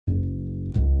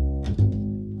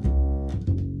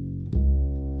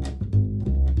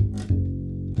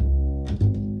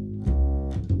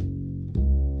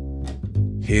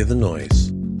Hear the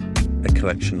Noise, a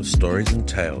collection of stories and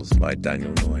tales by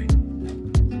Daniel Noy.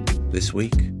 This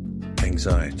week,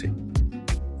 Anxiety,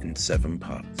 in 7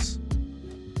 parts.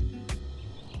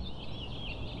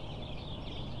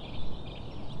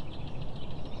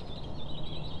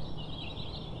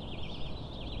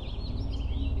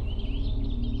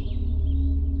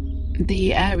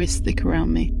 The air is thick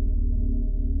around me.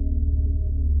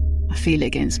 I feel it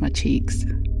against my cheeks.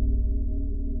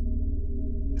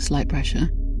 Slight pressure.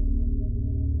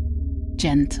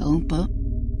 Gentle, but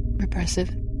repressive.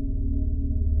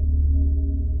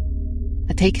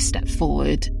 I take a step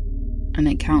forward, and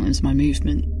it counters my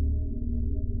movement.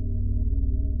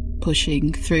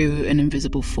 Pushing through an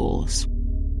invisible force.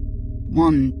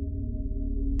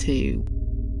 1, 2,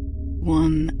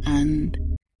 1,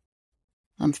 and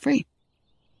I'm free.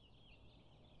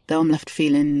 Though I'm left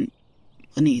feeling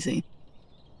uneasy.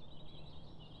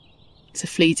 It's a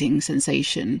fleeting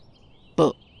sensation,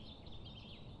 but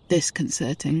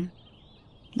disconcerting,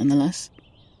 nonetheless.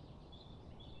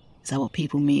 Is that what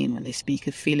people mean when they speak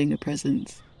of feeling a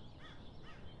presence?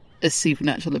 A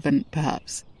supernatural event,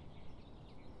 perhaps.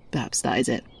 Perhaps that is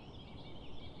it.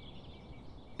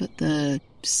 But the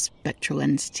spectral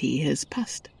entity has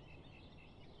passed.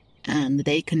 And the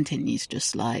day continues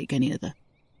just like any other.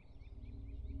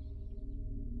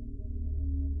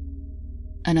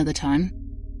 Another time.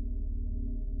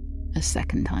 A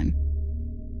second time.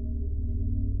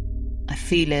 I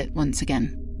feel it once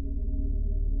again.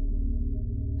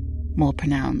 More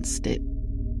pronounced, it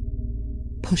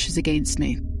pushes against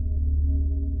me.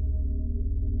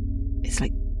 It's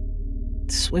like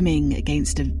swimming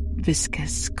against a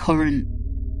viscous current.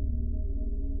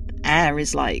 Air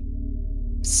is like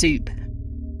soup.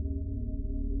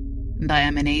 And I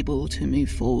am unable to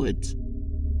move forward.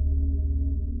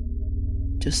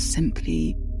 Just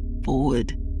simply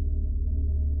forward.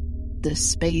 The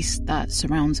space that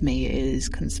surrounds me is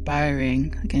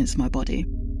conspiring against my body.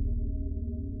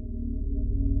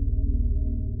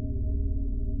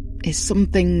 Is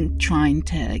something trying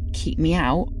to keep me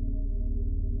out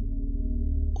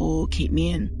or keep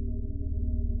me in?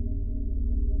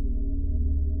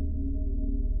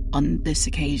 On this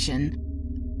occasion,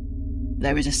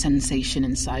 there is a sensation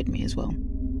inside me as well.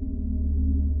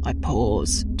 I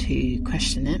pause to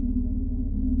question it.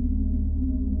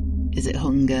 Is it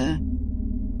hunger?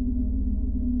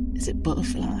 Is it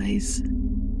butterflies?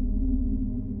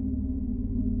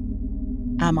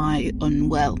 Am I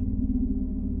unwell?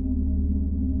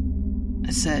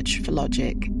 I search for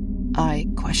logic. I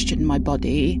question my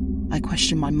body. I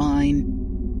question my mind.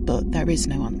 But there is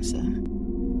no answer.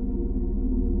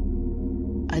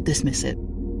 I dismiss it.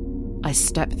 I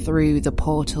step through the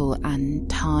portal and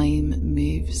time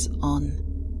moves on.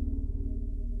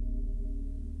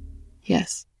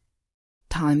 Yes,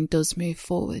 time does move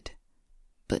forward,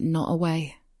 but not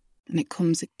away, and it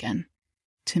comes again,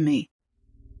 to me.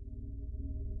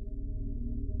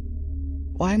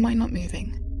 Why am I not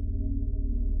moving?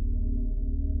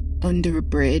 Under a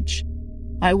bridge,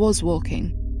 I was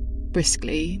walking,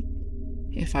 briskly,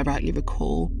 if I rightly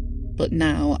recall, but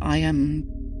now I am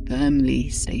firmly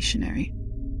stationary,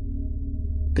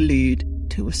 glued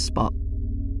to a spot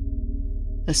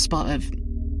of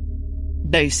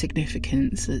no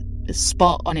significance, a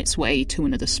spot on its way to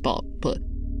another spot, but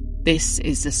this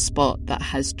is the spot that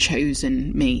has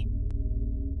chosen me.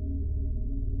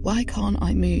 Why can't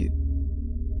I move?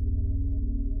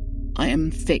 I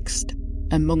am fixed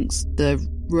amongst the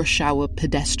rush hour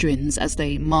pedestrians as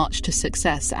they march to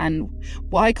success, and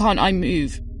why can't I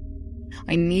move?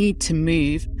 I need to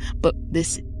move, but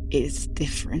this is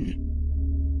different.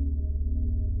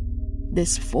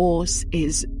 This force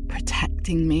is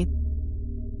protecting me.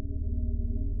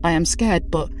 I am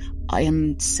scared, but I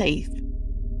am safe.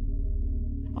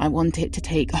 I want it to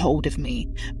take hold of me,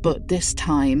 but this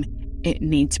time it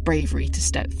needs bravery to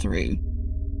step through.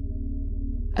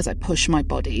 As I push my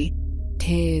body,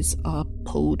 tears are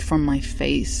pulled from my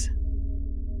face.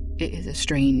 It is a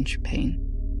strange pain.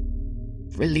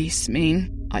 Release me,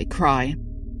 I cry.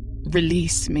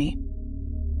 Release me.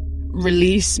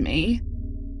 Release me.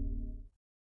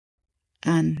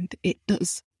 And it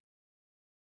does.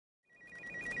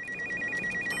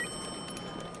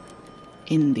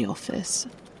 In the office.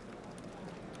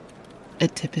 A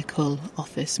typical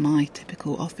office, my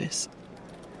typical office.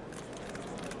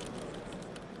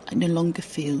 I no longer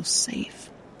feel safe.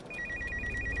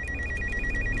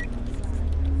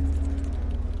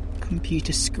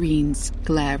 Computer screens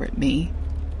glare at me.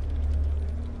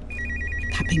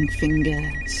 Tapping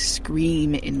fingers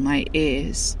scream in my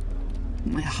ears.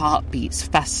 My heart beats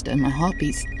faster, my heart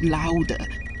beats louder.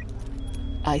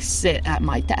 I sit at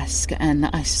my desk and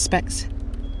I suspect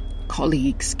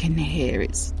colleagues can hear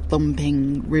its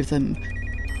thumping rhythm.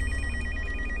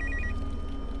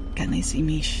 Can they see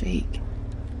me shake?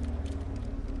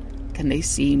 Can they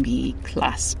see me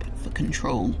clasp for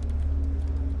control?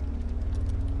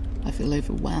 I feel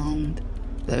overwhelmed,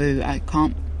 though I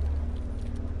can't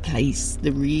place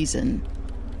the reason.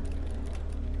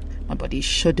 My body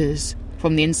shudders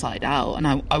from the inside out, and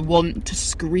I want to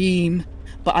scream,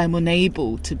 but I'm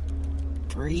unable to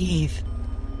breathe.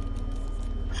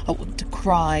 I want to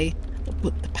cry,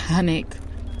 but the panic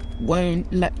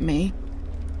won't let me.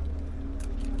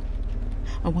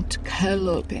 I want to curl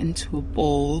up into a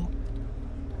ball,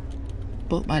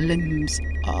 but my limbs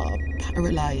are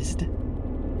paralysed.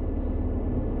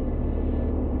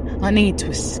 I need to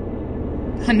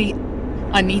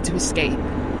escape.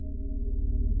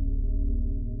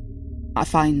 I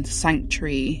find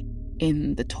sanctuary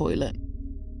in the toilet.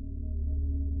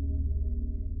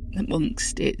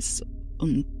 Amongst its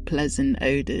unpleasant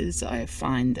odours, I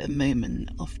find a moment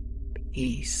of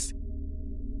peace.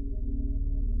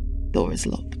 Door is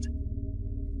locked.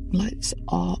 Lights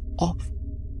are off.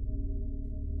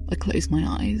 I close my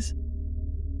eyes,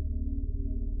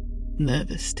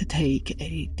 nervous to take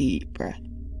a deep breath.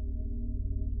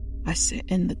 I sit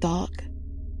in the dark,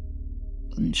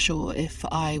 unsure if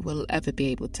I will ever be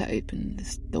able to open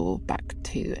this door back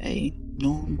to a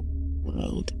normal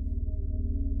world.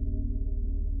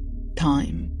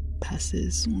 Time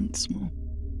passes once more.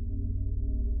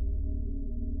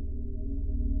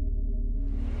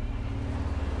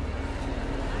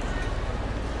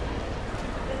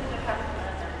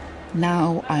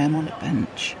 Now I am on a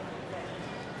bench.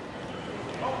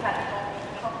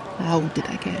 How did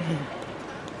I get here?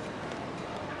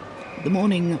 The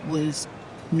morning was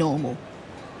normal.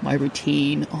 My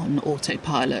routine on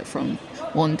autopilot from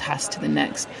one task to the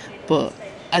next, but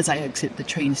as I exit the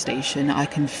train station, I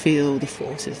can feel the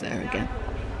forces there again.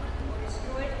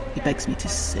 It begs me to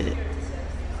sit.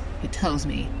 It tells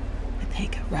me to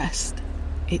take a rest.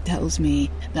 It tells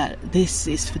me that this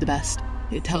is for the best.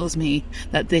 It tells me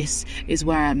that this is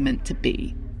where I'm meant to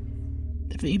be.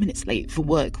 The 3 minutes late for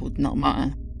work would not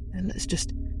matter. Let's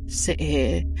just sit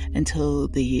here until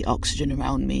the oxygen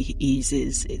around me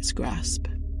eases its grasp.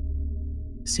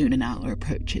 Soon an hour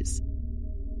approaches.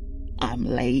 I'm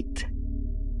late.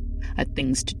 I had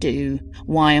things to do.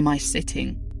 Why am I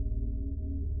sitting?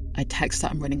 I text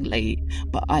that I'm running late,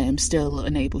 but I am still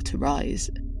unable to rise.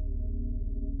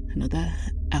 Another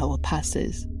hour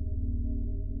passes,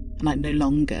 and I no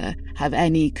longer have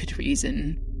any good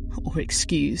reason or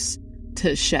excuse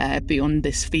to share beyond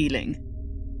this feeling,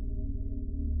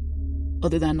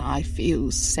 other than I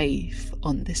feel safe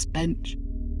on this bench.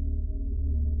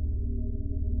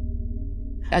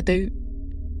 I don't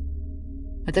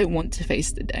want to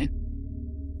face the day.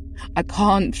 I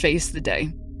can't face the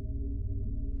day.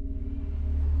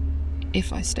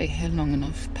 If I stay here long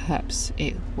enough, perhaps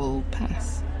it will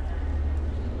pass.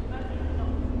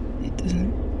 It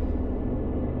doesn't.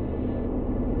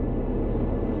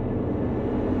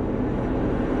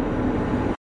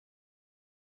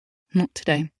 Not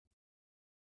today.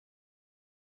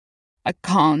 I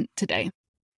can't today.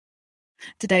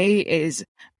 Today is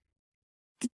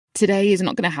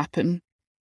not going to happen.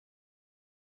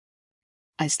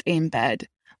 I stay in bed,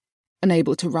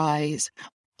 unable to rise,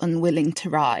 unwilling to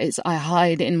rise. I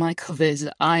hide in my covers.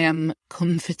 I am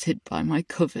comforted by my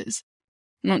covers.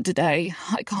 Not today.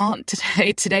 I can't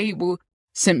today. Today will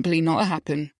simply not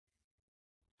happen.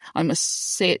 I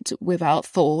must sit without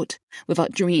thought,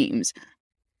 without dreams.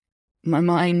 My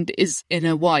mind is in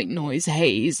a white noise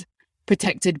haze,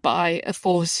 protected by a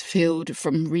force field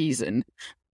from reason.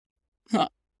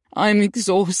 I'm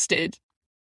exhausted.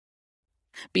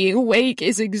 Being awake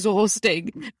is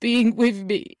exhausting. Being with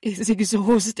me is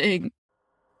exhausting.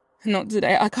 Not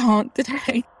today. I can't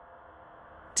today.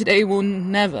 Today will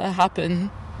never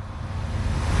happen.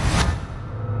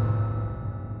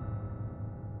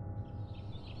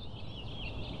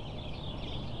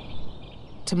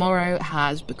 Tomorrow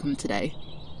has become today.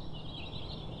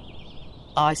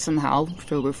 I somehow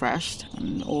feel refreshed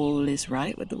and all is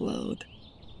right with the world.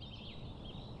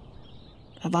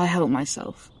 Have I helped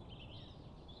myself?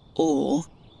 Or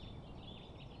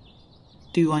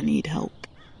do I need help?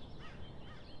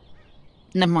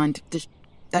 Never mind, just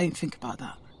don't think about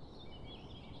that.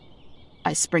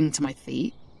 I spring to my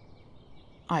feet.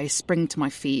 I spring to my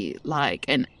feet like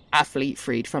an athlete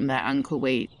freed from their ankle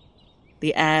weight.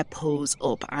 The air pulls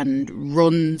up and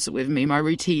runs with me. My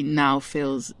routine now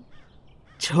feels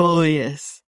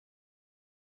joyous.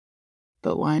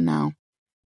 But why now?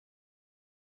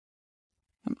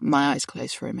 My eyes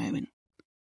close for a moment.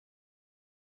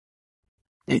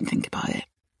 Don't think about it.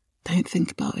 Don't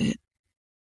think about it.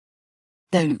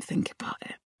 Don't think about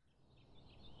it.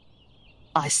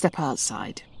 I step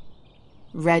outside,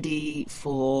 ready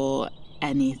for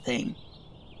anything.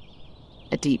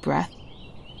 A deep breath.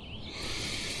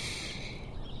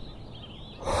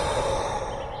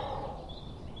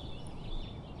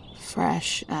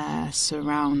 Fresh air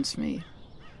surrounds me.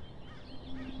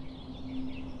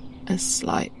 A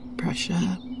slight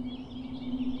pressure.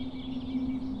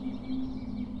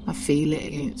 I feel it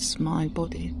against my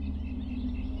body.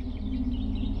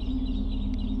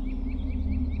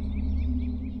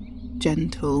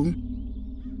 Gentle,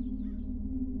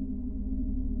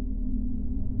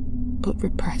 but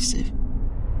repressive.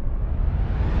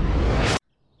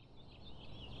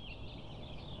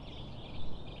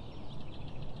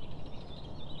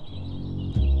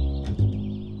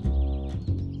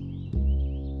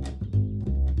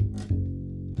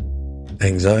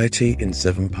 Anxiety in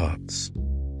 7 Parts.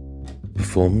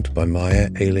 Performed by Maya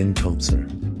Aileen Thompson.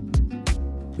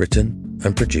 Written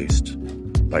and produced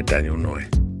by Daniel Noy.